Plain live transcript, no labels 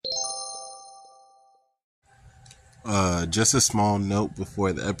Just a small note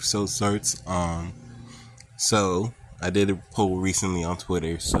before the episode starts. So I did a poll recently on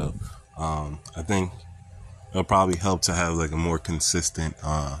Twitter, so I think it'll probably help to have like a more consistent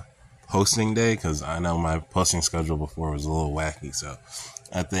posting day because I know my posting schedule before was a little wacky. So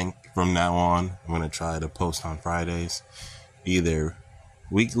I think from now on, I'm gonna try to post on Fridays, either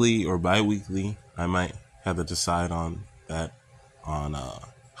weekly or bi-weekly. I might have to decide on that on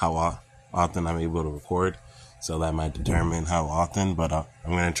how often I'm able to record. So that might determine how often, but I'm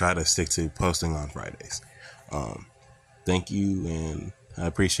going to try to stick to posting on Fridays. Thank you, and I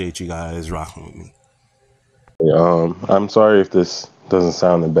appreciate you guys rocking with me. I'm sorry if this doesn't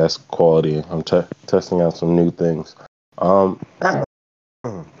sound the best quality. I'm testing out some new things. Um,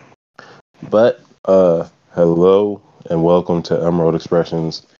 but hello and welcome to Emerald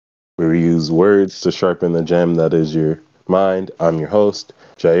Expressions, where we use words to sharpen the gem that is your mind. I'm your host,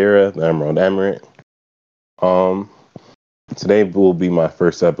 Jaira, the Emerald Emirate. Um, Today will be my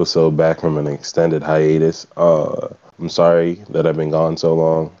first episode back from an extended hiatus. I'm sorry that I've been gone so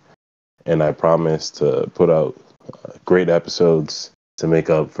long, and I promise to put out great episodes to make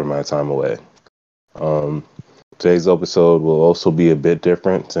up for my time away. Um, Today's episode will also be a bit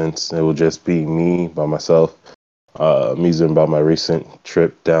different since it will just be me by myself, musing about my recent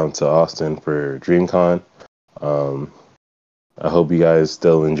trip down to Austin for DreamCon. Um, I hope you guys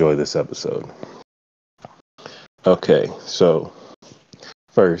still enjoy this episode. Okay, so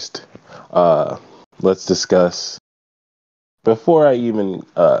first, uh, let's discuss before I even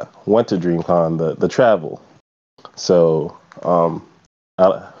went to DreamCon the travel. So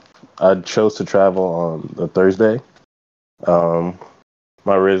I I chose to travel on the Thursday. Um,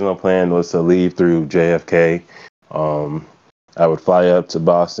 my original plan was to leave through JFK. Um, I would fly up to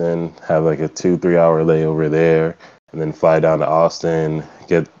Boston, have like a 2-3 hour layover there, and then fly down to Austin.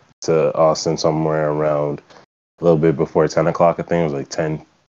 Get to Austin somewhere around a little bit before 10 o'clock. I think it was like 10.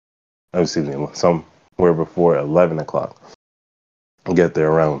 Excuse me, somewhere before 11 o'clock. Get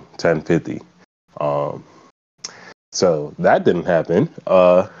there around 10:50. Um, So that didn't happen.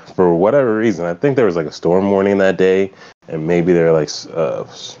 For whatever reason, I think there was like a storm warning that day, and maybe there were like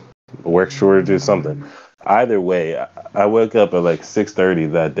work shortage or something. Either way, I woke up at like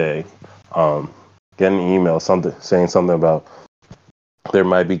 6:30 that day, um, getting an email something saying something about there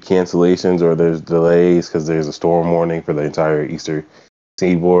might be cancellations or there's delays because there's a storm warning for the entire eastern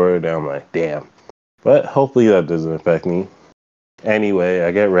seaboard. And I'm like, damn. But hopefully that doesn't affect me. Anyway,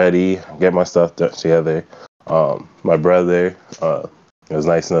 I get ready, get my stuff together. My brother was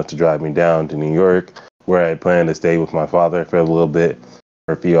nice enough to drive me down to New York, where I planned to stay with my father for a little bit,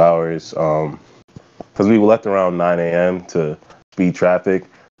 for a few hours. Because we left around 9 a.m. to speed traffic.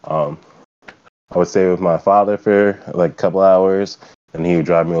 Um, I would stay with my father for like a couple hours, and he would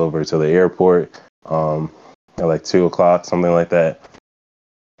drive me over to the airport at like 2 o'clock, something like that.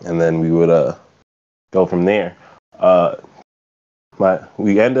 And then we would go from there. Uh,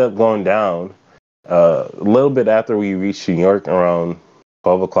 we ended up going down a little bit after we reached New York, around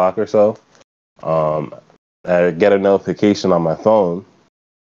 12 o'clock or so. Um, I get a notification on my phone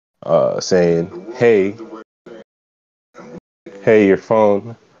saying, "Hey, your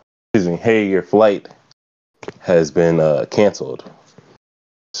phone, excuse me, hey, your flight has been canceled."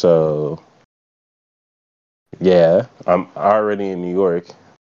 So yeah, I'm already in New York.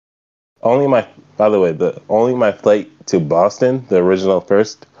 Only my, by the way, the only my flight to Boston, the original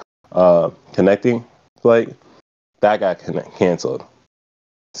first connecting flight, that got canceled.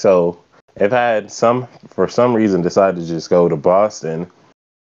 So if I had for some reason, decided to just go to Boston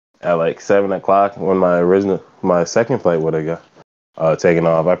at like 7 o'clock when my second flight would have got taken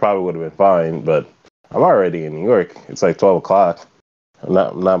off, I probably would have been fine. But I'm already in New York. It's like 12 o'clock. I'm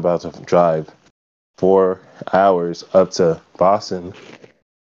not about to drive 4 hours up to Boston,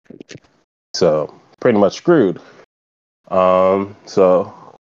 so pretty much screwed. So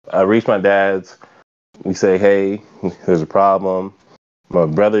I reach my dad's. We say, "Hey, there's a problem." My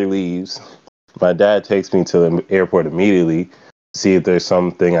brother leaves. My dad takes me to the airport immediately, see if there's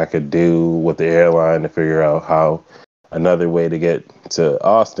something I could do with the airline to figure out how another way to get to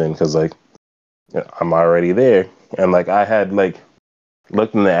Austin, because like I'm already there, and like I had like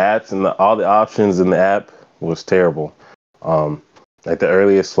looked in the apps, and all the options in the app was terrible. Um, like the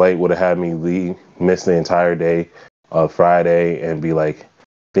earliest flight would have had me miss the entire day of Friday, and be like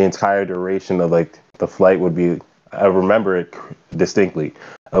the entire duration of like the flight would be. I remember it distinctly.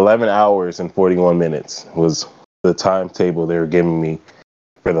 11 hours and 41 minutes was the timetable they were giving me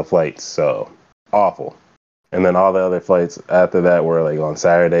for the flights. So awful. And then all the other flights after that were like on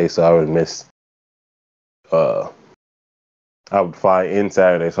Saturday, so I would miss. Uh, I would fly in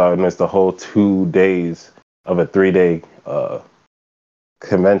Saturday, so I would miss the whole 2 days of a 3 day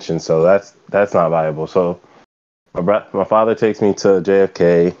convention, so that's not viable. So my father takes me to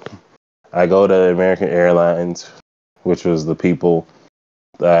JFK. I go to American Airlines, which was the people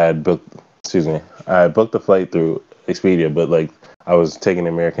that I had booked. Excuse me, I had booked the flight through Expedia, but like I was taking the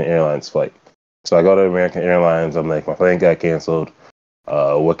American Airlines flight. So I go to American Airlines. I'm like, my plane got canceled.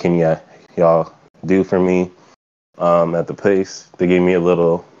 What can y'all do for me? At the place, they gave me a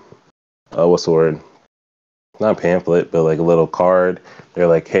little what's the word? Not pamphlet, but like a little card. They're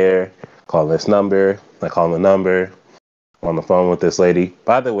like, here, call this number. I call the number. On the phone with this lady.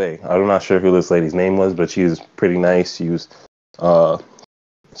 By the way, I'm not sure who this lady's name was, but she was pretty nice. Uh,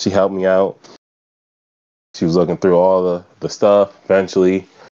 she helped me out. She was looking through all the stuff. Eventually,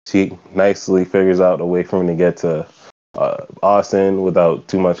 she nicely figures out a way for me to get to Austin without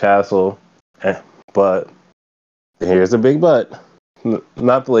too much hassle. But here's a big but.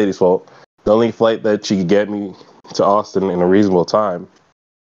 Not the lady's fault. The only flight that she could get me to Austin in a reasonable time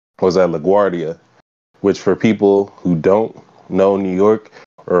was at LaGuardia, which for people who don't know New York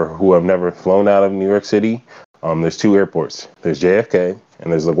or who have never flown out of New York City, there's two airports. There's JFK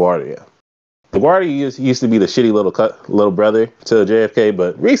and there's LaGuardia. LaGuardia used to be the shitty little brother to JFK,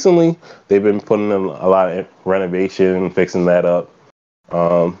 but recently they've been putting in a lot of renovation, fixing that up.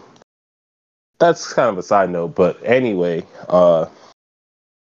 That's kind of a side note, but anyway,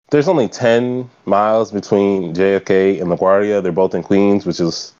 there's only 10 miles between JFK and LaGuardia. They're both in Queens, which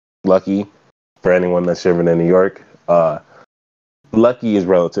is lucky for anyone that's driven in New York. Lucky is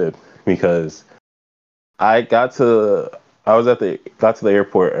relative because got to the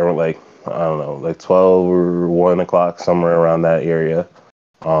airport around like, I don't know, like 12 or 1 o'clock, somewhere around that area.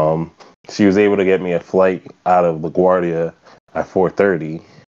 She was able to get me a flight out of LaGuardia at 4:30.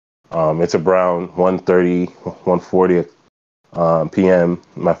 It's around 1:30, 1:40 p.m.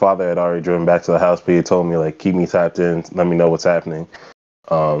 My father had already driven back to the house, but he told me like, keep me tapped in, let me know what's happening.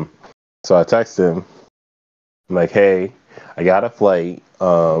 So I texted him, I'm like, hey, I got a flight,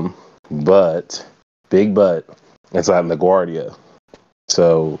 but it's at LaGuardia.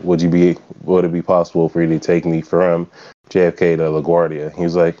 So would it be possible for you to take me from JFK to LaGuardia? He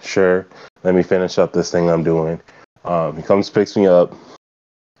was like, sure. Let me finish up this thing I'm doing. He comes, picks me up,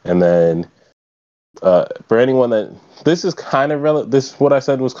 and then for anyone that this is kind of relevant, what I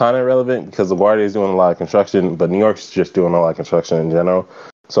said was kind of relevant because LaGuardia is doing a lot of construction, but New York's just doing a lot of construction in general.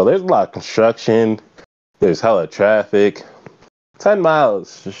 So there's a lot of construction. There's hella traffic. 10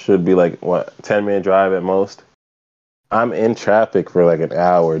 miles should be like, 10-minute drive at most. I'm in traffic for like an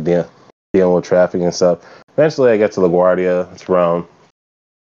hour dealing with traffic and stuff. Eventually I get to LaGuardia. It's around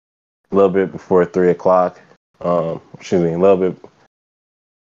a little bit before 3 o'clock. A little bit.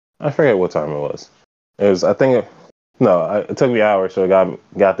 I forget what time it was. It took me an hour, so I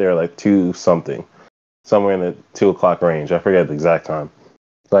got there like 2 something. Somewhere in the 2 o'clock range. I forget the exact time.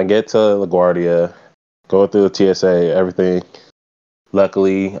 So I get to LaGuardia, go through the TSA, everything.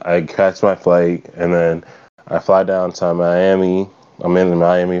 Luckily, I catch my flight, and then I fly down to Miami. I'm in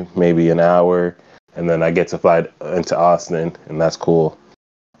Miami maybe an hour, and then I get to fly into Austin, and that's cool.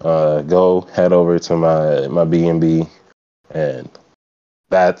 Head over to my B&B, and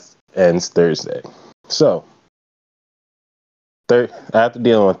that ends Thursday. So, after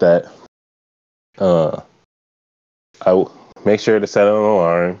dealing with that, I make sure to set an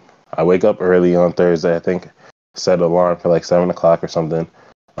alarm. I wake up early on Thursday. I think set an alarm for like 7 o'clock or something.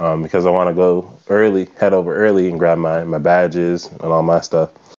 Because I want to go early, head over early and grab my badges and all my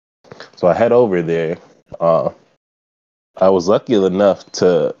stuff. So I head over there. I was lucky enough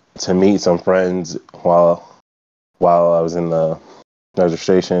to meet some friends while I was in the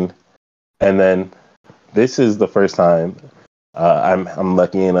registration, and then this is the first time I'm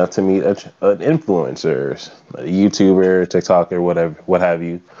lucky enough to meet an influencer, a YouTuber, TikToker, whatever, what have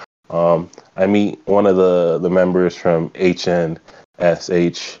you. I meet one of the members from HNSH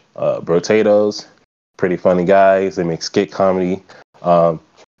Brotatoes. Pretty funny guys. They make skit comedy.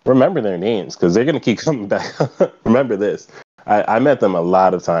 Remember their names because they're gonna keep coming back. Remember this. I met them a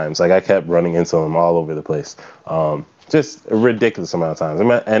lot of times. Like I kept running into them all over the place. Just a ridiculous amount of times.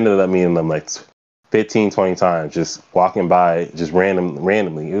 I ended up meeting them like 15, 20 times, just walking by, just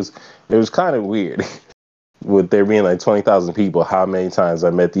randomly. It was kind of weird. With there being like 20,000 people, how many times I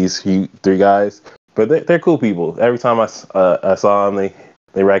met these 3 guys? But they're cool people. Every time I saw them,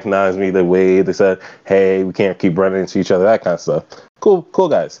 they recognized me. They waved. They said, "Hey, we can't keep running into each other." That kind of stuff. Cool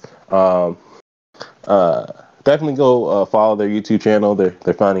guys. Definitely go follow their YouTube channel.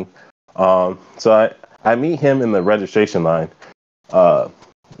 They're funny. So I meet him in the registration line. By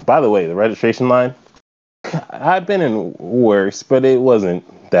the way, the registration line, I've been in worse, but it wasn't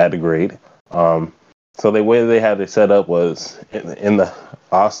that great. So the way they had it set up was in the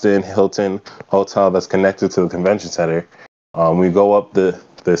Austin Hilton hotel that's connected to the convention center. We go up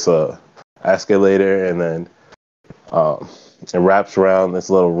this escalator, and then it wraps around this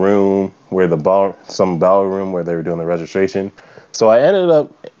little room where some ballroom where they were doing the registration. So I ended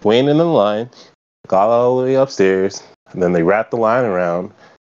up waiting in the line, got all the way upstairs, and then they wrapped the line around,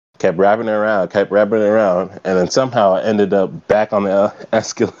 kept wrapping it around, and then somehow I ended up back on the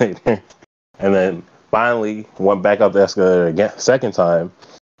escalator, and then finally went back up the escalator again, second time,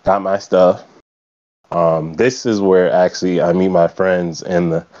 got my stuff. This is where actually I meet my friends,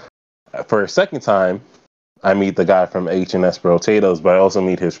 and for a second time, I meet the guy from H&S Potatoes, but I also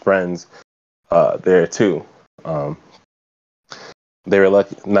meet his friends there too. They were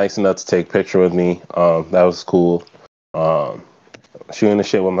nice enough to take a picture with me. That was cool. Shooting the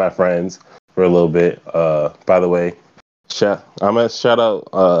shit with my friends for a little bit. By the way, I'm gonna shout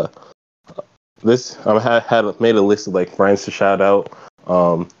out this. I made a list of like friends to shout out.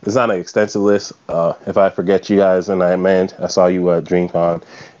 It's not an extensive list. If I forget you guys, and I saw you at DreamCon.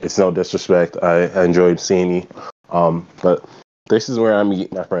 It's no disrespect. I enjoyed seeing you. But this is where I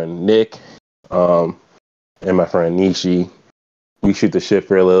meet my friend Nick, and my friend Nishi. We shoot the shit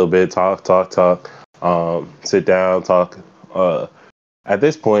for a little bit, talk, sit down, talk. At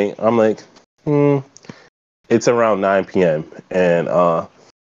this point, I'm like, it's around 9 p.m. And on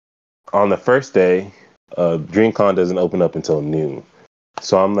the first day, DreamCon doesn't open up until noon.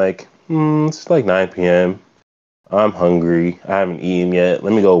 So I'm like, it's like 9 p.m. I'm hungry. I haven't eaten yet.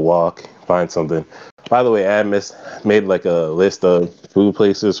 Let me go walk, find something. By the way, I made like a list of food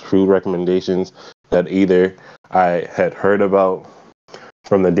places, food recommendations that either I had heard about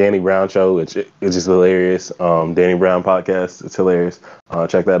from the Danny Brown show, which is just hilarious. Danny Brown podcast, it's hilarious.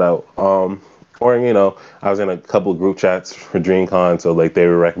 Check that out. Or I was in a couple of group chats for DreamCon, so like they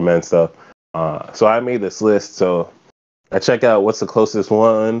would recommend stuff. So I made this list. So I check out what's the closest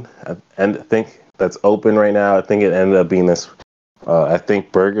one, and I think that's open right now. I think it ended up being this,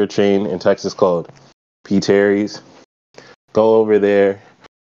 burger chain in Texas called P. Terry's. Go over there.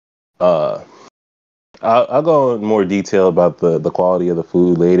 I'll go in more detail about the quality of the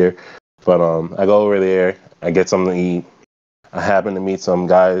food later, but I go over there. I get something to eat. I happen to meet some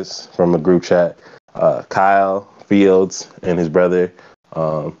guys from a group chat, Kyle Fields and his brother,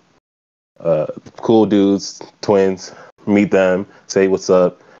 cool dudes, twins. Meet them, say what's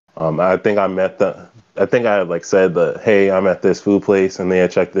up. I think I met them. I think I like said hey, I'm at this food place, and they had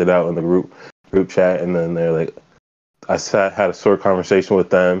checked it out in the group chat, and then they're like, had a short conversation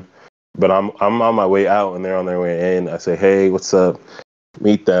with them, but I'm on my way out, and they're on their way in. I say, hey, what's up?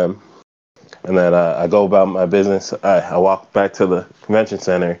 Meet them, and then I go about my business. I walk back to the convention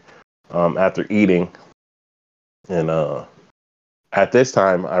center after eating, and at this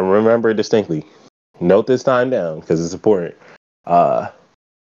time, I remember distinctly. Note this time down because it's important. I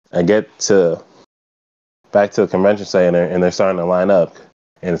get back to the convention center, and they're starting to line up,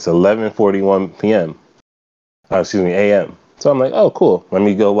 and it's 11:41 p.m. A.m. So I'm like, oh, cool. Let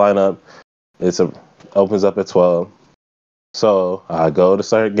me go line up. Opens up at 12. So I go to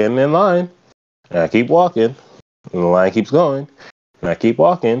start getting in line, and I keep walking, and the line keeps going, and I keep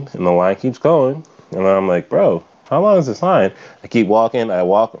walking, and the line keeps going, and I'm like, bro, how long is this line? I keep walking. I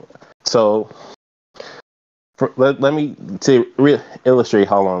walk. So let me illustrate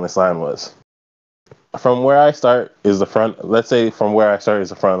how long this line was. From where I start is the front. Let's say from where I start is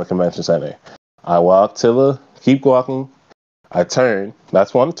the front of the convention center. I walk keep walking. I turn.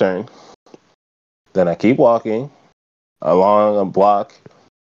 That's one turn. Then I keep walking along a block,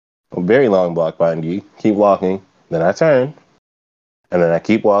 a very long block, mind you. Keep walking. Then I turn. And then I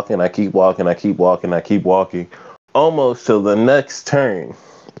keep walking. I keep walking. I keep walking. I keep walking. Almost till the next turn.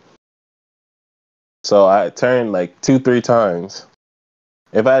 So I turned like 2-3 times.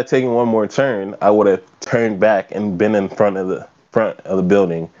 If I had taken one more turn, I would have turned back and been in front of the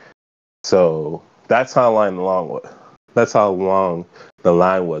building. So that's how long the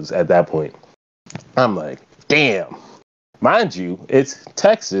line was at that point. I'm like, damn. Mind you, it's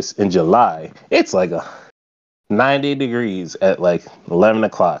Texas in July. It's like 90 degrees at like 11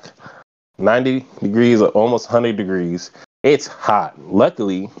 o'clock. 90 degrees, almost 100 degrees. It's hot.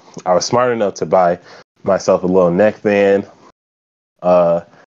 Luckily, I was smart enough to buy myself a little neckband. So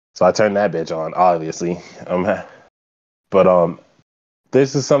I turned that bitch on, obviously. But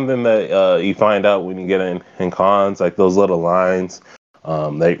this is something that you find out when you get in cons, like those little lines.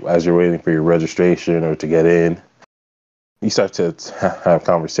 As you're waiting for your registration or to get in, you start to have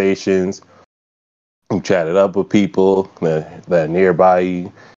conversations. You chat it up with people that are nearby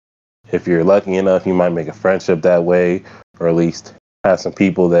you. If you're lucky enough, you might make a friendship that way, or at least have some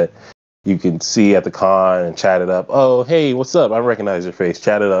people that you can see at the con and chat it up. Oh, hey, what's up? I recognize your face.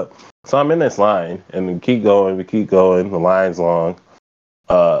 Chat it up. So I'm in this line, and we keep going. The line's long.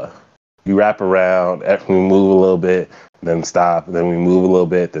 You wrap around. We move a little bit, then stop. Then we move a little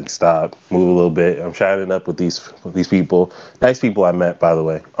bit, then stop. Move a little bit. I'm chatting up with these people. Nice people I met, by the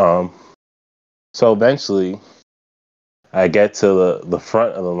way. So eventually, I get to the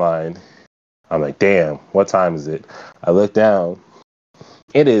front of the line. I'm like, damn, what time is it? I look down.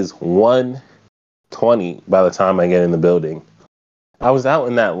 It is 1:20 by the time I get in the building. I was out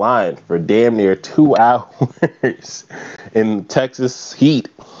in that line for damn near 2 hours in Texas heat.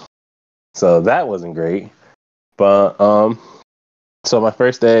 So that wasn't great. But so my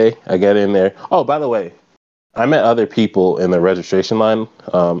first day, I get in there. Oh, by the way, I met other people in the registration line,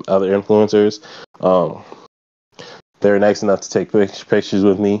 other influencers. They were nice enough to take pictures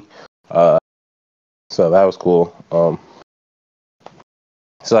with me. So that was cool.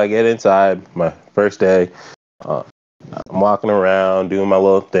 So I get inside my first day. I'm walking around, doing my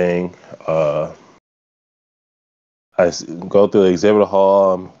little thing. I go through the exhibit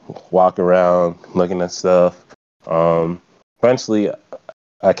hall, I'm walking around, looking at stuff. Eventually,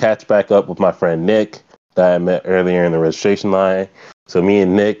 I catch back up with my friend Nick that I met earlier in the registration line. So me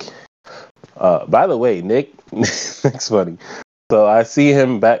and Nick, by the way, Nick's funny. So I see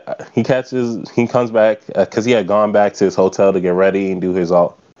him back. He comes back because he had gone back to his hotel to get ready and do his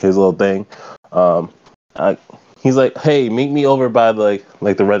little thing. He's like, "Hey, meet me over by the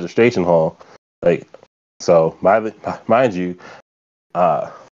registration hall." So mind you,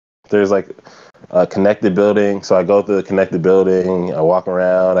 there's like a connected building. So I go through the connected building. I walk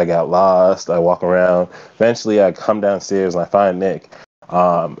around. I got lost. I walk around. Eventually, I come downstairs and I find Nick.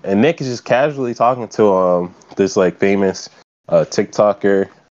 And Nick is just casually talking to this like famous TikToker,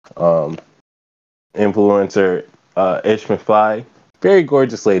 influencer, Ish McFly. Very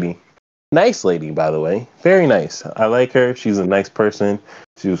gorgeous lady. Nice lady, by the way. Very nice. I like her. She's a nice person.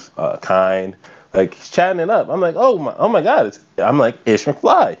 She's kind. Like, he's chatting it up. I'm like, oh my God. I'm like, Ish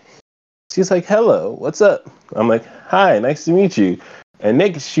McFly. She's like, hello, what's up? I'm like, hi, nice to meet you. And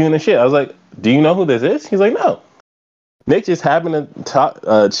Nick is shooting the shit. I was like, do you know who this is? He's like, no. Nick just happened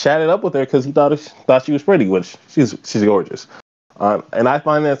to chat it up with her because he thought she was pretty, which she's gorgeous. And I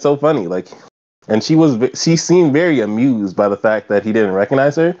find that so funny. Like, and she seemed very amused by the fact that he didn't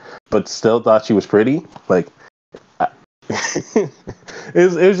recognize her, but still thought she was pretty. Like, it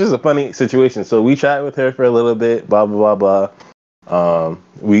was just a funny situation. So we chatted with her for a little bit, blah blah blah blah.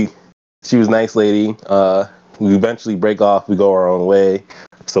 She was a nice lady. We eventually break off. We go our own way.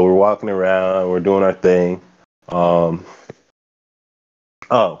 So we're walking around. We're doing our thing. And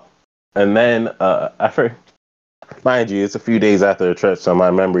then mind you, it's a few days after the trip, so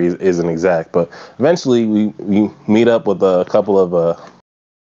my memory isn't exact. But eventually, we meet up with a couple of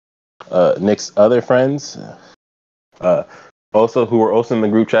Nick's other friends, also who were also in the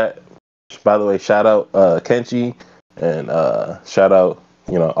group chat. By the way, shout out Kenchi, and shout out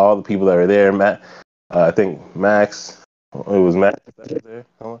all the people that were there. Matt, I think Max. It was Max that was there.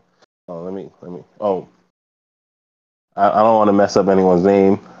 Oh, let me. Oh, I don't want to mess up anyone's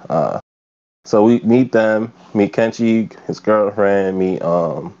name. So we meet them, meet Kenchi, his girlfriend,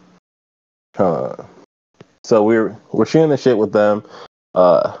 so we're shooting the shit with them.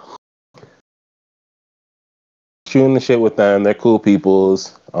 They're cool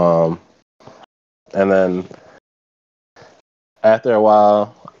peoples. And then after a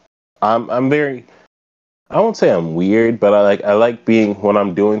while, I'm very, I won't say I'm weird, but I like being, when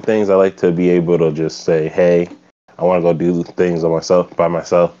I'm doing things, I like to be able to just say, hey, I want to go do things by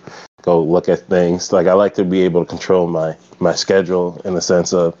myself, go look at things. Like, I like to be able to control my schedule in the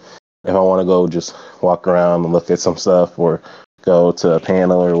sense of, if I want to go just walk around and look at some stuff or go to a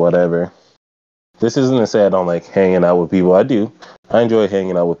panel or whatever. This isn't to say I don't like hanging out with people. I do. I enjoy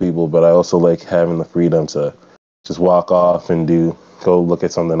hanging out with people, but I also like having the freedom to just walk off and go look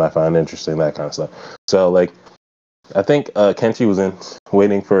at something I find interesting, that kind of stuff. So, like, I think Kenchi was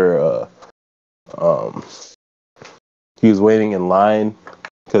waiting for he was waiting in line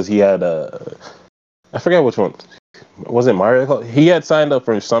because he had I forget which one. Was it Mario Kart? He had signed up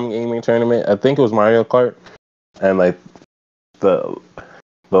for some gaming tournament. I think it was Mario Kart, and like the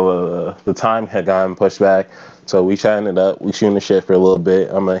time had gotten pushed back. So we chatting it up. We shooting the shit for a little bit.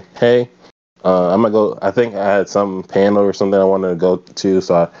 I'm like, hey, I'm gonna go. I think I had some panel or something I wanted to go to.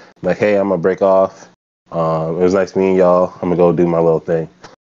 So I'm like, hey, I'm gonna break off. It was nice meeting y'all. I'm gonna go do my little thing.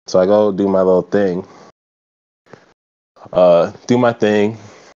 So I go do my little thing. Do my thing.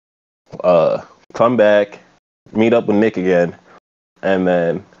 Come back. Meet up with Nick again. And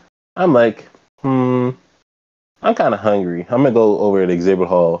then I'm like, I'm kind of hungry. I'm gonna go over to the exhibit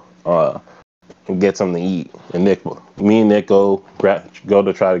hall get something to eat. And me and Nick go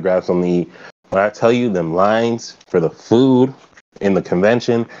to try to grab something to eat. When I tell you, them lines for the food in the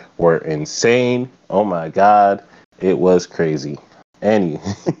convention were insane. Oh my god, it was crazy. And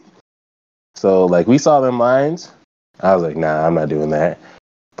so like we saw them lines. I was like, nah, I'm not doing that.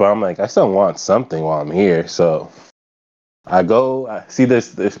 But I'm like, I still want something while I'm here. So I see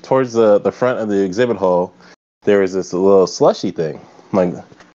this towards the front of the exhibit hall. There is this little slushy thing, like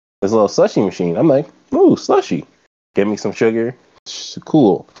this little slushy machine. I'm like, ooh, slushy. Get me some sugar.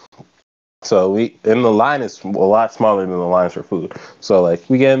 Cool. So and the line is a lot smaller than the lines for food. So like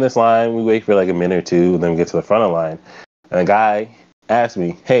we get in this line, we wait for like a minute or two, then we get to the front of the line. And a guy asked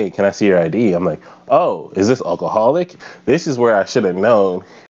me, hey, can I see your ID? I'm like, oh, is this alcoholic? This is where I should have known,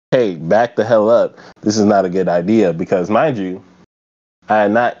 hey, back the hell up. This is not a good idea because mind you, I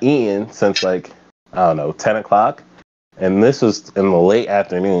had not eaten since like, I don't know, 10 o'clock. And this was in the late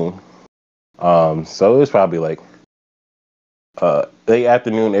afternoon. So it was probably like late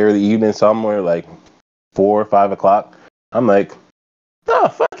afternoon, early evening, somewhere like 4 or 5 o'clock. I'm like, oh,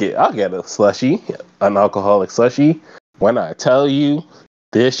 fuck it. I'll get a slushy, an alcoholic slushy. When I tell you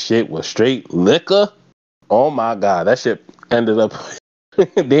this shit was straight liquor, oh my God, that shit ended up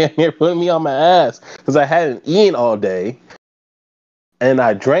damn near putting me on my ass because I hadn't eaten all day. And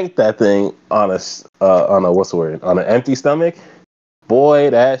I drank that thing on a what's the word? On an empty stomach. Boy,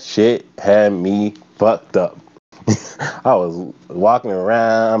 that shit had me fucked up. I was walking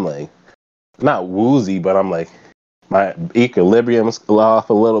around, I'm like, not woozy, but I'm like, my equilibrium's off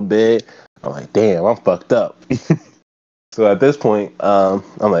a little bit. I'm like, damn, I'm fucked up. So at this point, I'm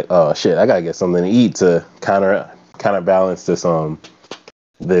like, oh shit, I gotta get something to eat to counterbalance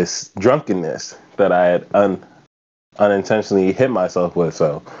this drunkenness that I had unintentionally hit myself with.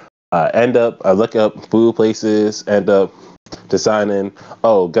 So I look up food places, end up deciding,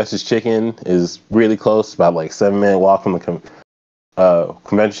 oh, Gus's Chicken is really close, about like 7-minute walk from the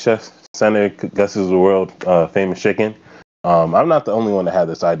convention center. Gus is the world famous chicken. I'm not the only one that had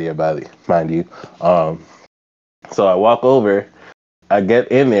this idea, mind you. So I walk over, I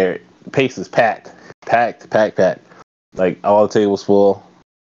get in there, pace is packed. Like all the tables full.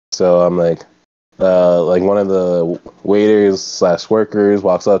 So I'm like one of the waiters / workers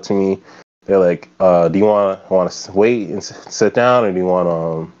walks up to me. They're like, "Do you want to wait and sit down, or do you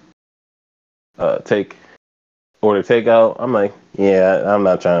want to order takeout?" I'm like, "Yeah, I'm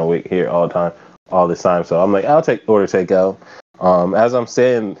not trying to wait here all this time." So I'm like, "I'll order takeout." As I'm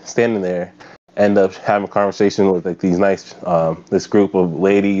standing there, end up having a conversation with like these nice this group of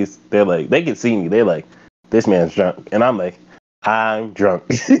ladies. They're like, they can see me. They're like, "This man's drunk," and I'm like, I'm drunk.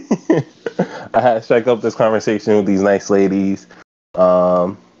 I had to strike up this conversation with these nice ladies.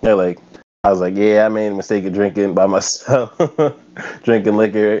 They're like, I was like, yeah, I made a mistake of drinking by myself, drinking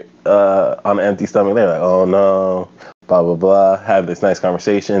liquor on an empty stomach. They're like, oh no, blah blah blah. Have this nice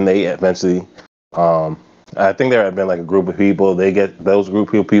conversation. They eventually, I think there had been like a group of people. Those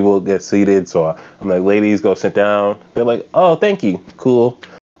group of people get seated. So I'm like, ladies, go sit down. They're like, oh, thank you, cool.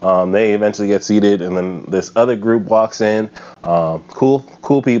 They eventually get seated, and then this other group walks in.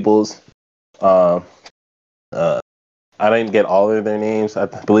 Cool peoples. I didn't get all of their names. I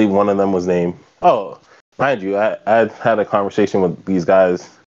believe one of them was named. Oh, mind you, I had a conversation with these guys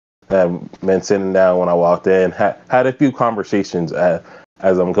that have been sitting down when I walked in. Had a few conversations as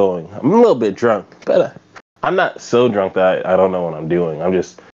I'm going. I'm a little bit drunk, but I'm not so drunk that I don't know what I'm doing. I'm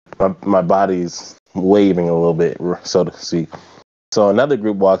just my body's waving a little bit, so to speak. So another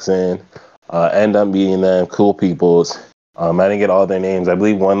group walks in, end up meeting them, cool peoples. I didn't get all their names. I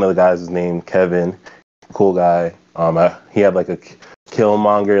believe one of the guys is named Kevin, cool guy. He had like a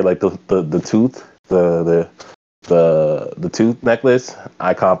Killmonger, like the tooth, the tooth necklace.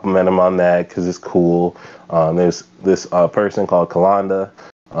 I compliment him on that because it's cool. There's this person called Kalanda.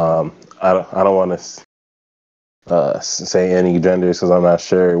 I don't want to say any genders because I'm not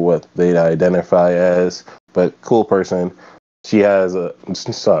sure what they identify as, but cool person. She has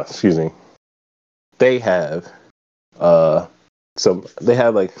they have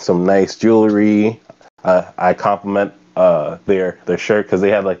like some nice jewelry. I compliment their shirt because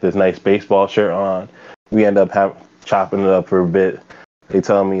they have like this nice baseball shirt on. We end up chopping it up for a bit. They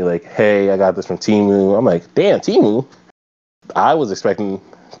tell me like, hey, I got this from Temu. I'm like, damn, Temu. I was expecting,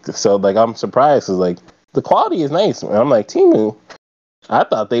 so like I'm surprised because like the quality is nice. And I'm like, Temu, I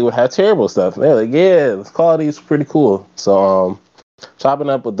thought they would have terrible stuff. They're like, yeah, the quality is pretty cool. So chopping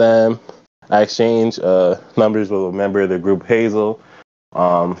up with them, I exchange numbers with a member of the group, Hazel,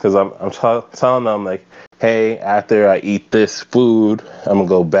 because I'm telling them like, hey, after I eat this food, I'm gonna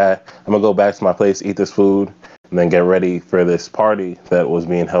go back to my place, eat this food, and then get ready for this party that was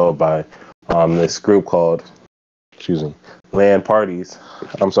being held by this group called, LAN Parties.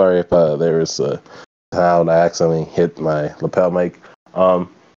 I'm sorry if there was a sound I accidentally hit my lapel mic. So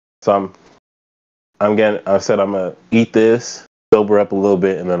I said I'm gonna eat this, sober up a little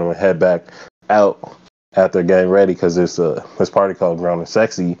bit, and then I'm gonna head back out after getting ready because there's this party called Grown and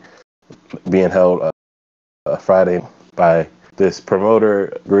Sexy being held Friday by this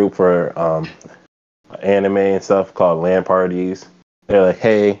promoter group for anime and stuff called LAN Parties. They're like,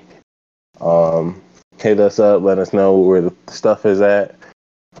 hey, hit us up, let us know where the stuff is at.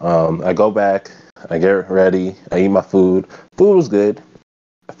 I go back, I get ready, I eat my food. Food was good.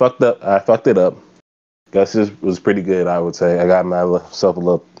 I fucked it up. Guess this was pretty good, I would say. I got myself a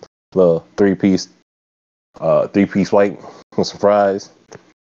little three-piece white with some fries.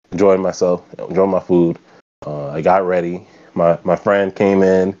 Enjoyed myself, enjoyed my food. I got ready. My friend came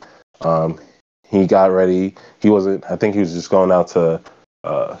in. He got ready. I think he was just going out to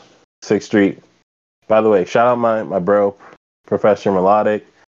 6th Street. By the way, shout out my bro, Professor Melodic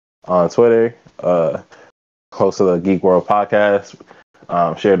on Twitter, host of the Geek World podcast.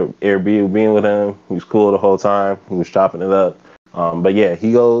 Shared an Airbnb with him. He was cool the whole time. He was chopping it up. But yeah,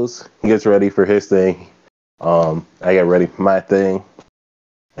 he gets ready for his thing. I get ready for my thing.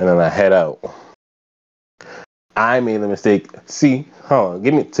 And then I head out. I made the mistake. See, hold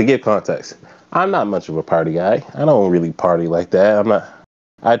on, to give context. I'm not much of a party guy. I don't really party like that.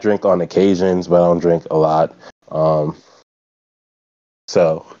 I drink on occasions, but I don't drink a lot.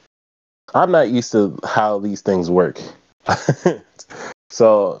 So I'm not used to how these things work.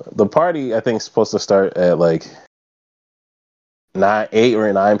 So the party, I think, is supposed to start at like 8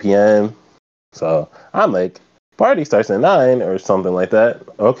 or 9 p.m. So I'm like, party starts at 9 or something like that.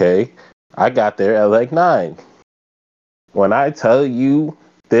 Okay, I got there at like 9. When I tell you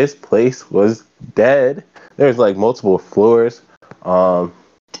this place was dead, there's like multiple floors.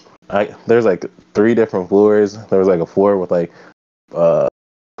 There's like 3 different floors. There was like a floor with like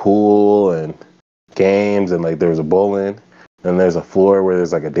pool and games, and like there was a bowling. Then there's a floor where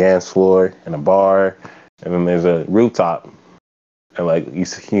there's like a dance floor and a bar, and then there's a rooftop, and like you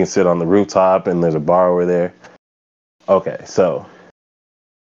can sit on the rooftop, and there's a bar over there. Okay, so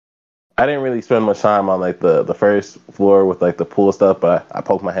I didn't really spend much time on like the first floor with like the pool stuff, but I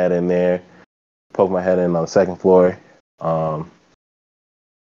poked my head in there, poked my head in on the second floor, and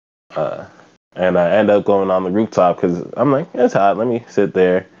I end up going on the rooftop because I'm like, it's hot, let me sit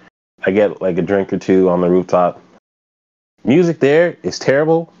there. I get like a drink or two on the rooftop. Music there is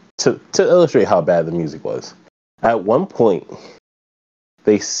terrible. To illustrate how bad the music was, at one point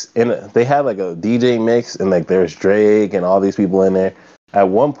they had like a DJ mix, and like there's Drake and all these people in there. At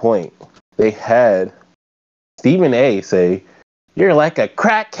one point they had Stephen A say, "You're like a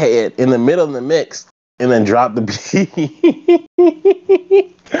crackhead," in the middle of the mix, and then drop the beat.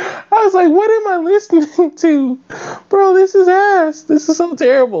 I was like, what am I listening to? Bro, this is ass. This is so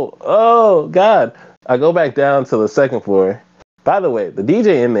terrible. Oh, God. I go back down to the second floor. By the way, the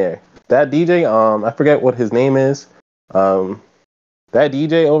DJ in there, that DJ, I forget what his name is. That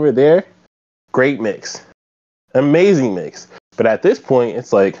DJ over there, great mix. Amazing mix. But at this point,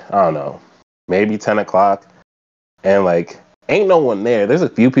 it's like, I don't know, maybe 10 o'clock. And like, ain't no one there. There's a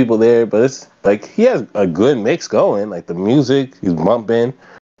few people there, but it's like, he has a good mix going. Like the music, he's bumping.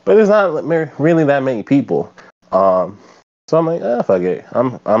 But there's not really that many people. So I'm like, fuck it.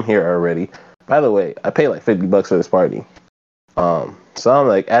 I'm here already. By the way, I paid like $50 for this party. So I'm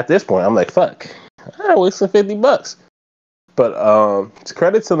like, at this point, I'm like, fuck. I wasted $50. But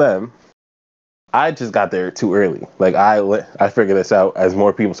credit to them, I just got there too early. Like I figured this out as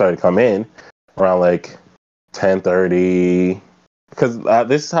more people started to come in around like 10:30. Because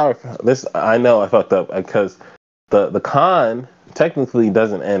I know I fucked up because the con technically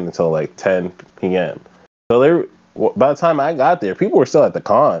doesn't end until like 10 p.m. So by the time I got there, people were still at the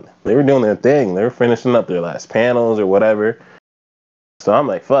con. They were doing their thing. They were finishing up their last panels or whatever. So I'm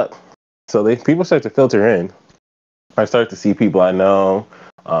like, fuck. So people start to filter in. I start to see people I know.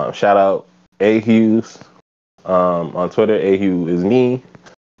 Shout out Ahughes on Twitter. Ahu is me.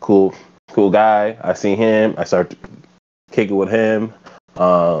 Cool guy. I see him. I start to kick it with him.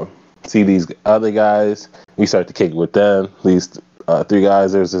 See these other guys. We start to kick it with them. These 3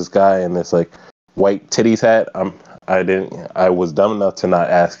 guys. There's this guy in this like white titties hat. I was dumb enough to not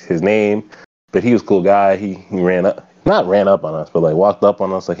ask his name, but he was a cool guy. He not ran up on us, but like walked up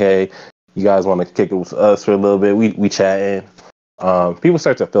on us like, hey, you guys want to kick it with us for a little bit? We chatting. People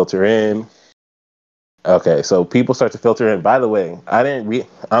start to filter in. Okay, so people start to filter in. By the way,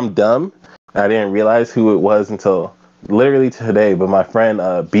 I'm dumb. I didn't realize who it was until literally today. But my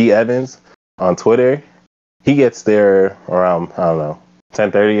friend B Evans on Twitter, He gets there around, I don't know,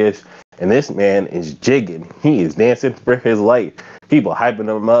 10:30ish, and this man is jigging. He is dancing for his life. People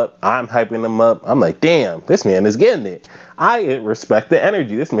hyping him up. I'm hyping him up. I'm like, damn, this man is getting it. I respect the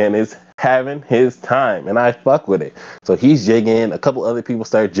energy. This man is having his time, and I fuck with it. So he's jigging. A couple other people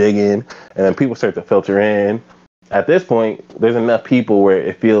start jigging, and then people start to filter in. At this point, there's enough people where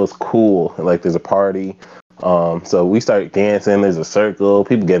it feels cool, like there's a party. So we start dancing. There's a circle.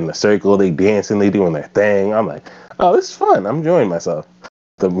 People get in the circle. They dancing. They doing their thing. I'm like, oh, this is fun. I'm enjoying myself.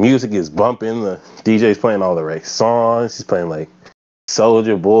 The music is bumping. The DJ's playing all the right songs. He's playing like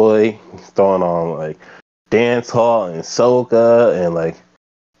Soldier Boy. He's throwing on like dance hall and soca and like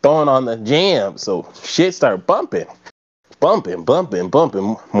throwing on the jam. So shit start bumping. Bumping.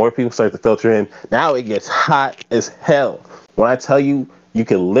 More people start to filter in. Now it gets hot as hell. When I tell you, you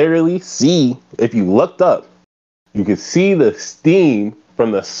can literally see, if you looked up, you can see the steam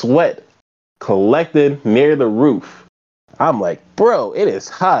from the sweat collected near the roof. I'm like, bro, it is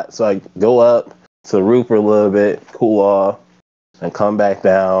hot. So I go up to the roof for a little bit, cool off, and come back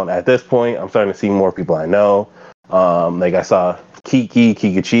down. At this point, I'm starting to see more people I know. Like I saw Kiki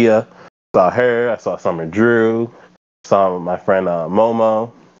Chia, saw her, I saw Summer Drew, saw my friend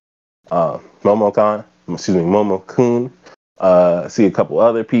Momo Kun. See a couple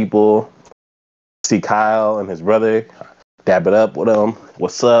other people. See Kyle and his brother. Dab it up with them.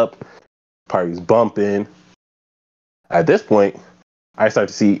 What's up? Party's bumping. At this point, I start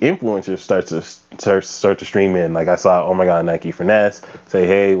to see influencers start to stream in. Like I saw, oh my god, Nike Finesse say,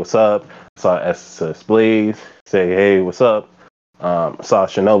 hey, what's up? I saw SS Blaze say, hey, what's up? Saw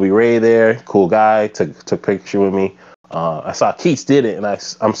Shinobi Ray there, cool guy, took a picture with me. I saw Keats did it, and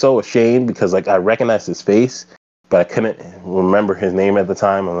I'm so ashamed because like I recognized his face, but I couldn't remember his name at the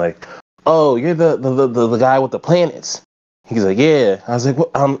time. I'm like, oh, you're the guy with the planets. He's like, yeah. I was like,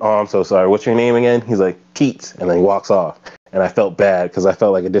 I'm so sorry. What's your name again? He's like, Keats, and then he walks off. And I felt bad because I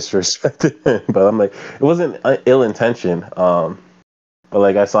felt like a disrespected him. But I'm like, it wasn't ill intention. But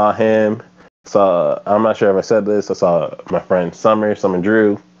like I saw him. I'm not sure if I said this. I saw my friend Summer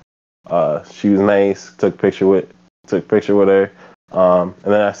Drew. She was nice. Took a picture with her. And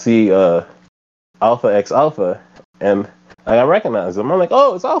then I see Alpha X Alpha, and like, I recognize him. I'm like,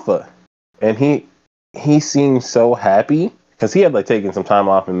 oh, it's Alpha. And he seemed so happy because he had like taken some time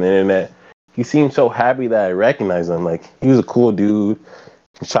off from the internet. He seemed so happy that I recognized him. Like, he was a cool dude.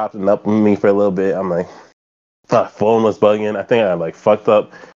 He chopped it up with me for a little bit. I'm like, my phone was bugging. I think I like fucked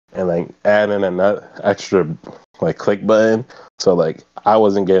up and like added another extra like click button. So like I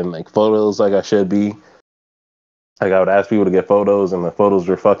wasn't getting like photos like I should be. Like I would ask people to get photos and the photos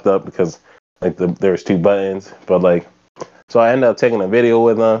were fucked up because like there was two buttons. But like, so I ended up taking a video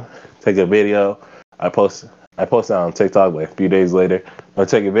with him. Take a video. I posted on TikTok like a few days later. I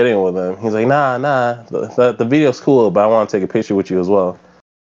take a video with him. He's like, nah, the video's cool, but I want to take a picture with you as well.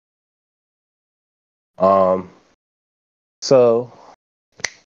 So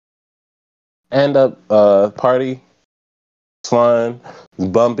end up party, fun,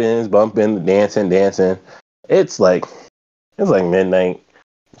 bumping, dancing. It's like midnight.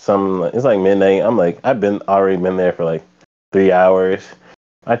 It's like midnight. I'm like, I've already been there for like 3 hours.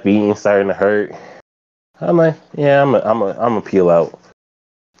 My feet starting to hurt. I'm like, yeah, I'm a peel out.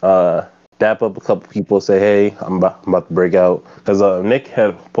 Dap up a couple people, say, hey, I'm about to break out. Because Nick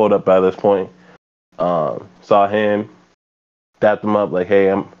had pulled up by this point. Saw him, dapped him up, like,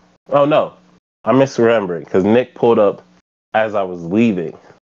 hey, I'm misremembering. Because Nick pulled up as I was leaving.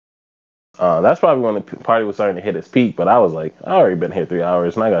 That's probably when the party was starting to hit its peak. But I was like, I already been here 3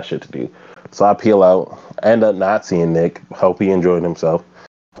 hours, and I got shit to do. So I peel out. I end up not seeing Nick. Hope he enjoyed himself.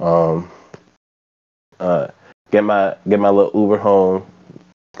 Get my little Uber home,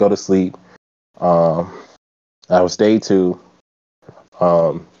 go to sleep. I was day 2.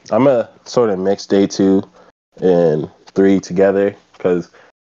 I'm gonna sort of mix day 2 and 3 together because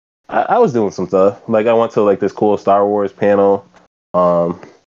I was doing some stuff. Like I went to like this cool Star Wars panel.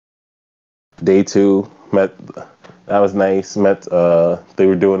 Day 2 that was nice. They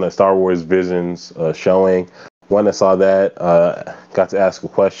were doing a Star Wars Visions showing. When I saw that, got to ask a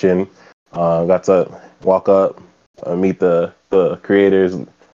question. Got to walk up, meet the creators,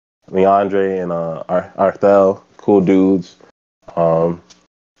 Leandre and Arthel, cool dudes.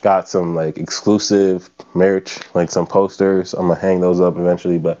 Got some like exclusive merch, like some posters. I'm gonna hang those up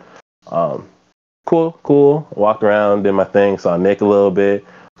eventually, but cool. Walked around, did my thing, saw Nick a little bit,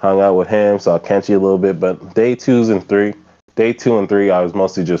 hung out with him, saw Kenshi a little bit. But day 2 and 3, I was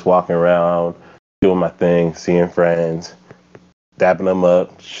mostly just walking around, doing my thing, seeing friends, dapping them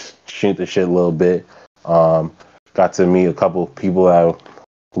up, shoot the shit a little bit. Got to meet a couple people I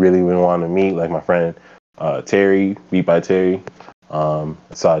really wanted to meet, like my friend Terry, Beat by Terry.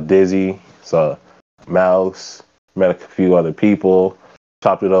 Saw Dizzy, saw Mouse, met a few other people,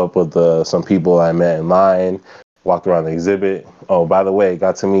 chopped it up with some people I met in line, walked around the exhibit. Oh, by the way,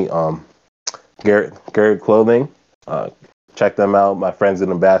 got to meet Garrett Clothing. Check them out. My friend's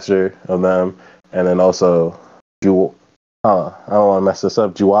an ambassador of them. And then also, I don't want to mess this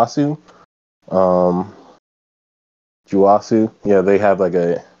up, Juwasu. Juwasu. Yeah, they have like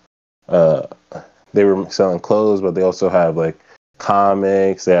they were selling clothes, but they also have like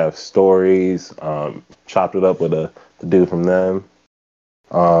comics. They have stories. Chopped it up with the dude from them.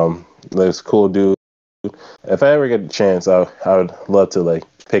 There's a cool dude. If I ever get a chance, I would love to like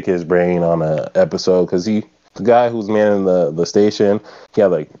pick his brain on an episode because the guy who's manning the station, he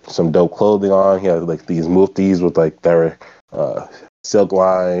had like some dope clothing on. He had like these muftis with like their silk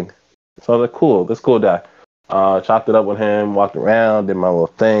line. So I was like, cool, this cool guy. Chopped it up with him, walked around, did my little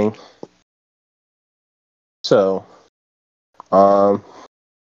thing. So, I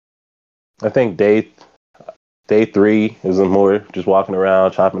think day 3 is more just walking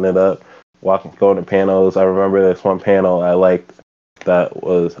around, chopping it up, going to panels. I remember this one panel I liked that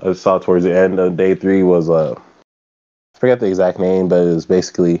I saw towards the end of day 3 was I forget the exact name, but it was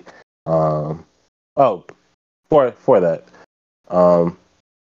basically for that on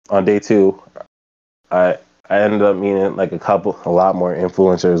day 2 I ended up meeting like a lot more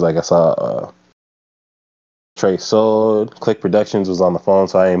influencers. Like I saw Trey Soul. Click Productions was on the phone,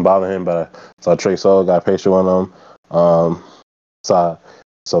 so I didn't bother him, but I saw Trey Soul, got a picture with him. Saw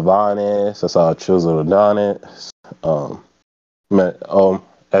Sylvanas, I saw Chisel Adonis, met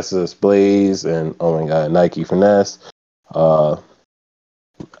SS Blaze, and oh my god, Nike Finesse. By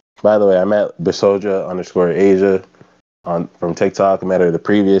the way, I met Basoja_Asia from TikTok. I met her the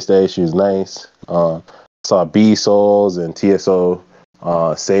previous day. She was nice. Saw B Souls and TSO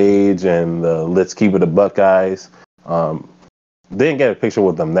Sage and the Let's Keep It a Buck guys. Didn't get a picture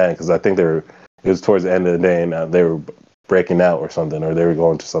with them then because I think it was towards the end of the day and they were breaking out or something, or they were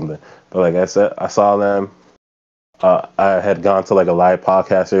going to something. But like I said, I saw them. I had gone to like a live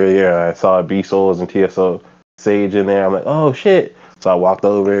podcast earlier. And I saw B Souls and TSO Sage in there. I'm like, oh shit! So I walked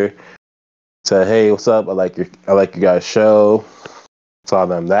over, said, hey, what's up? I like your guys' show. Saw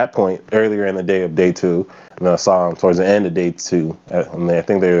them that point earlier in the day of day 2, and then I saw them towards the end of day 2. And I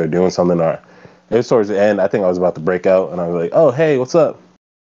think they were doing something. Or it was towards the end. I think I was about to break out, and I was like, "Oh, hey, what's up?"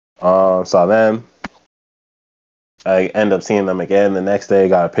 Saw them. I end up seeing them again the next day.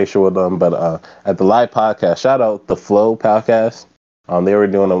 Got a picture with them. But at the live podcast, shout out the Flow podcast. They were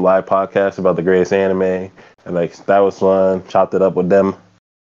doing a live podcast about the greatest anime, and like that was fun. Chopped it up with them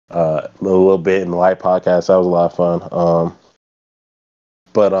a little bit in the live podcast. That was a lot of fun.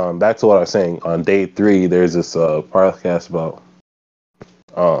 But back to what I was saying. On day 3, there's this podcast about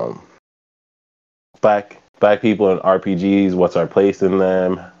black people in RPGs. What's our place in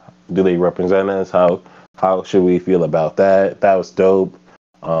them? Do they represent us? How should we feel about that? That was dope.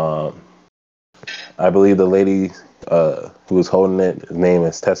 I believe the lady who was holding it, his name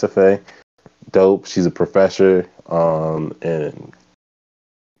is Tessafe. Dope. She's a professor. And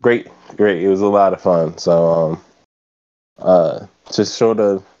great. It was a lot of fun. So just sort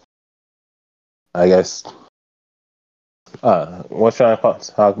of, I guess, what should I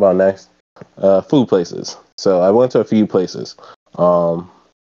talk about next? Food places. So I went to a few places.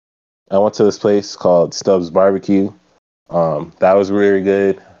 I went to this place called Stubbs Barbecue. That was really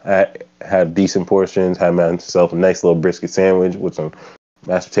good. I had decent portions. Had myself a nice little brisket sandwich with some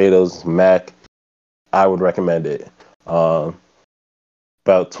mashed potatoes, mac. I would recommend it. About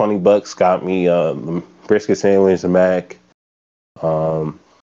 $20 got me the brisket sandwich, the mac, the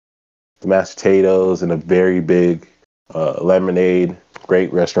mashed potatoes, and a very big lemonade.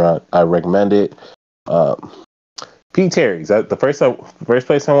 Great restaurant. I recommend it. Pete Terry's. The first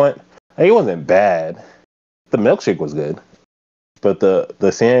place I went, it wasn't bad. The milkshake was good, but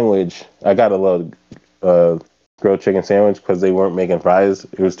the sandwich, I got a little grilled chicken sandwich because they weren't making fries.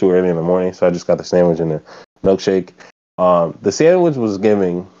 It was too early in the morning, so I just got the sandwich and the milkshake. The sandwich was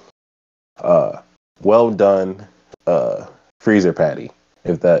giving well done freezer patty,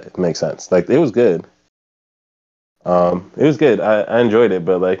 if that makes sense. Like it was good. It was good. I enjoyed it,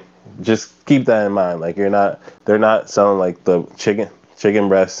 but like just keep that in mind. Like they're not selling like the chicken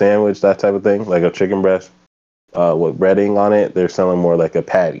breast sandwich, that type of thing, like a chicken breast with breading on it. They're selling more like a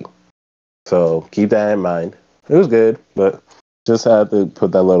patty. So keep that in mind. It was good, but just had to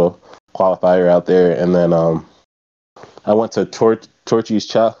put that little qualifier out there. And then I went to Torchy's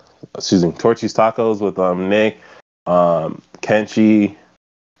Tacos with Nick, Kenchi,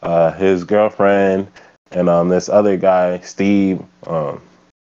 his girlfriend, and this other guy, Steve,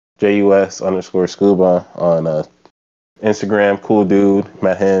 JUS_scuba on Instagram. Cool dude.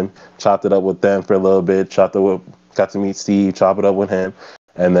 Met him. Chopped it up with them for a little bit. Got to meet Steve. Chop it up with him.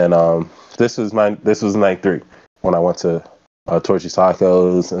 And then this was night 3 when I went to Torchy's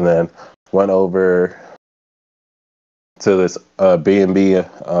Tacos, and then went over to this B&B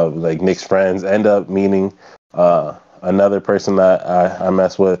of like Nick's friends. End up meeting another person that I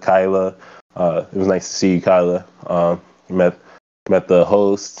messed with, Kyla. It was nice to see you, Kyla. Met the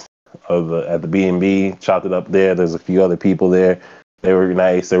host at the B&B. Chopped it up there. There's a few other people there. They were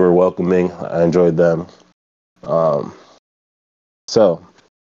nice. They were welcoming. I enjoyed them.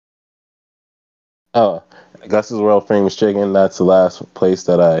 Gus's World Famous Chicken. That's the last place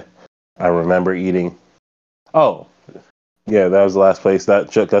that I remember eating. Oh, yeah, that was the last place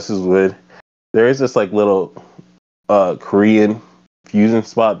that Gus's would. There is this like little Korean fusion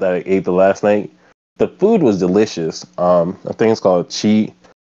spot that I ate the last night. The food was delicious. I think it's called CHI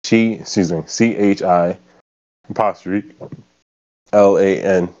apostrophe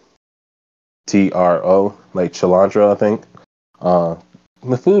LANTRO, like cilantro, I think.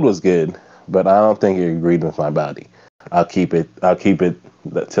 The food was good, but I don't think it agreed with my body. I'll keep it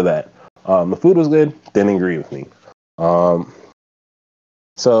to that. The food was good, didn't agree with me.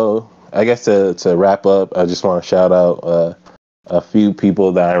 So I guess to wrap up, I just want to shout out a few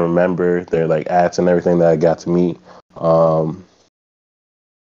people that I remember. They're like ads and everything that I got to meet.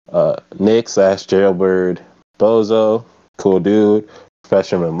 Nick / Jailbird Bozo, cool dude.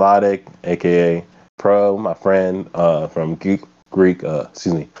 Professor Melodic, aka Pro, my friend from Geek World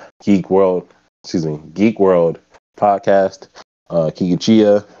podcast. Kiki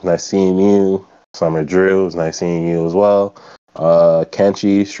Chia, nice seeing you. Summer Drew, it's nice seeing you as well.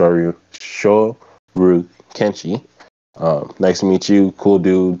 Kenshi Shoru Kenshi, nice to meet you. Cool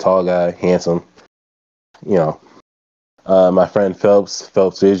dude, tall guy, handsome. You know, my friend Phelps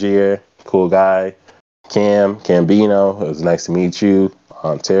Vigier, cool guy. Cambino, it was nice to meet you.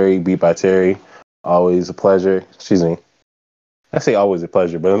 Terry, Beat by Terry, always a pleasure. Excuse me. I say always a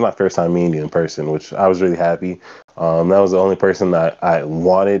pleasure, but it was my first time meeting you in person, which I was really happy. That was the only person that I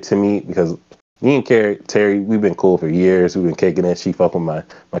wanted to meet because me and Terry, we've been cool for years. We've been kicking it. She fucked with my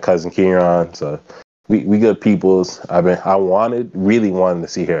cousin Kieran, so we good peoples. Really wanted to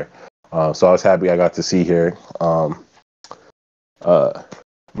see her, so I was happy I got to see her.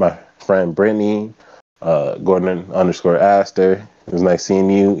 My friend Brittany, Gordon_Aster. It was nice seeing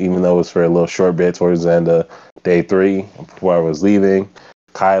you, even though it was for a little short bit towards the end of day 3 before I was leaving.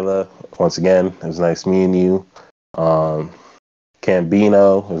 Kyla, once again, it was nice meeting you.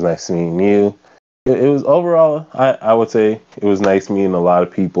 Cambino, it was nice meeting you. It was overall, I would say it was nice meeting a lot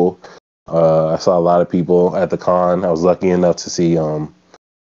of people. I saw a lot of people at the con. I was lucky enough to see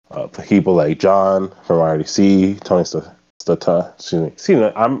people like John from RDC, Tony excuse me.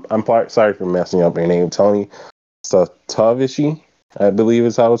 Sorry for messing up your name, Tony Statavici, I believe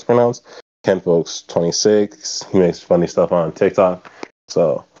is how it's pronounced. Ken Folks 26. He makes funny stuff on TikTok.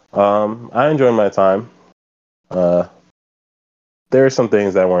 So I enjoyed my time. There are some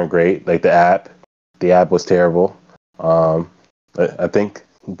things that weren't great, like the app. The app was terrible. I think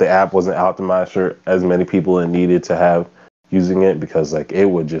the app wasn't optimized for as many people it needed to have using it because like it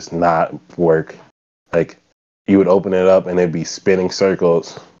would just not work. Like you would open it up and it'd be spinning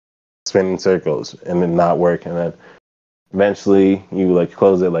circles and then not work, and then eventually you like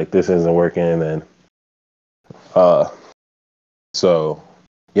close it like this isn't working, and then so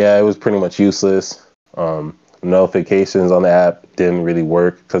yeah, it was pretty much useless. Notifications on the app didn't really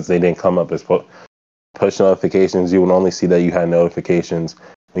work because they didn't come up as push notifications. You would only see that you had notifications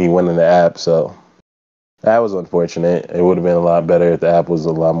when you went in the app, so that was unfortunate. It would have been a lot better if the app was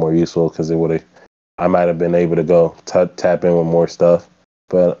a lot more useful because I might have been able to go tap in with more stuff.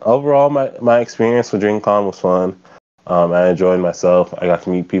 But overall, my experience with DreamCon was fun. I enjoyed myself. I got to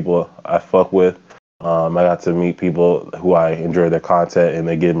meet people I fuck with. I got to meet people who I enjoy their content and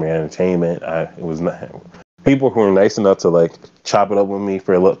they give me entertainment. People who were nice enough to like chop it up with me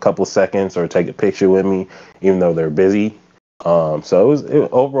for a couple seconds or take a picture with me, even though they're busy. So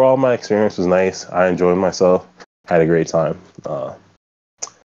overall, my experience was nice. I enjoyed myself. Had a great time.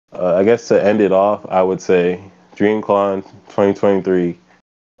 I guess to end it off, I would say DreamCon 2023.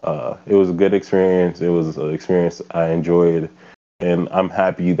 It was a good experience. It was an experience I enjoyed, and I'm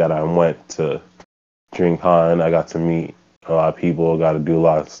happy that I went to DreamCon. I got to meet a lot of people, got to do a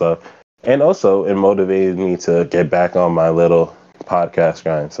lot of stuff, and also it motivated me to get back on my little podcast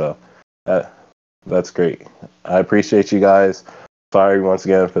grind. So that's great. I appreciate you guys. Sorry once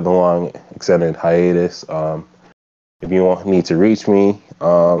again for the long extended hiatus. If you need to reach me,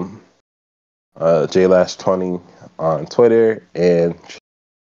 JLash20 on Twitter and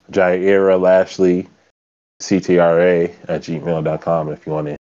Jaira Lashley, CTRA@gmail.com if you want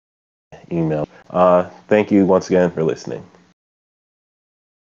to email. Thank you once again for listening.